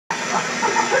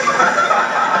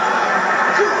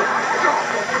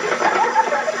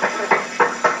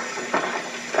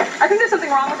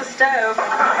stove.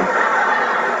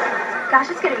 Gosh,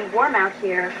 it's getting warm out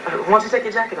here. Why don't you take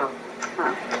your jacket off?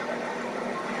 Oh.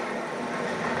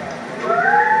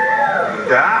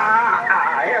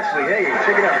 Ashley, hey,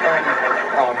 check it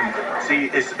out. See,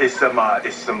 it's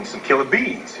some killer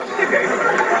bees. Okay,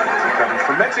 coming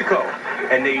from Mexico,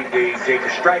 and they can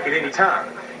strike at any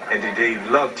time, and they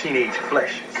love teenage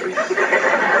flesh.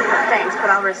 Thanks, but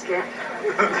I'll risk it.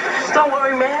 Just don't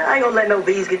worry, man. I ain't gonna let no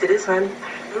bees get to this, honey.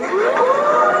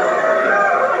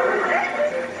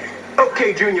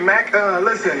 Okay, Junior Mac,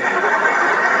 listen.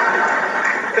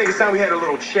 I think it's time we had a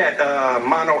little chat,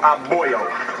 mano a bollo.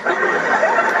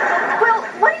 Will,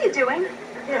 what are you doing?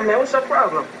 Yeah, man, what's your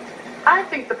problem? I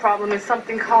think the problem is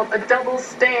something called a double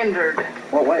standard.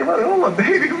 Well, wait, hold on,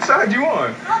 baby. Whose side you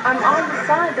on? I'm on the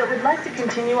side that would like to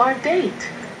continue our date.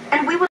 And we would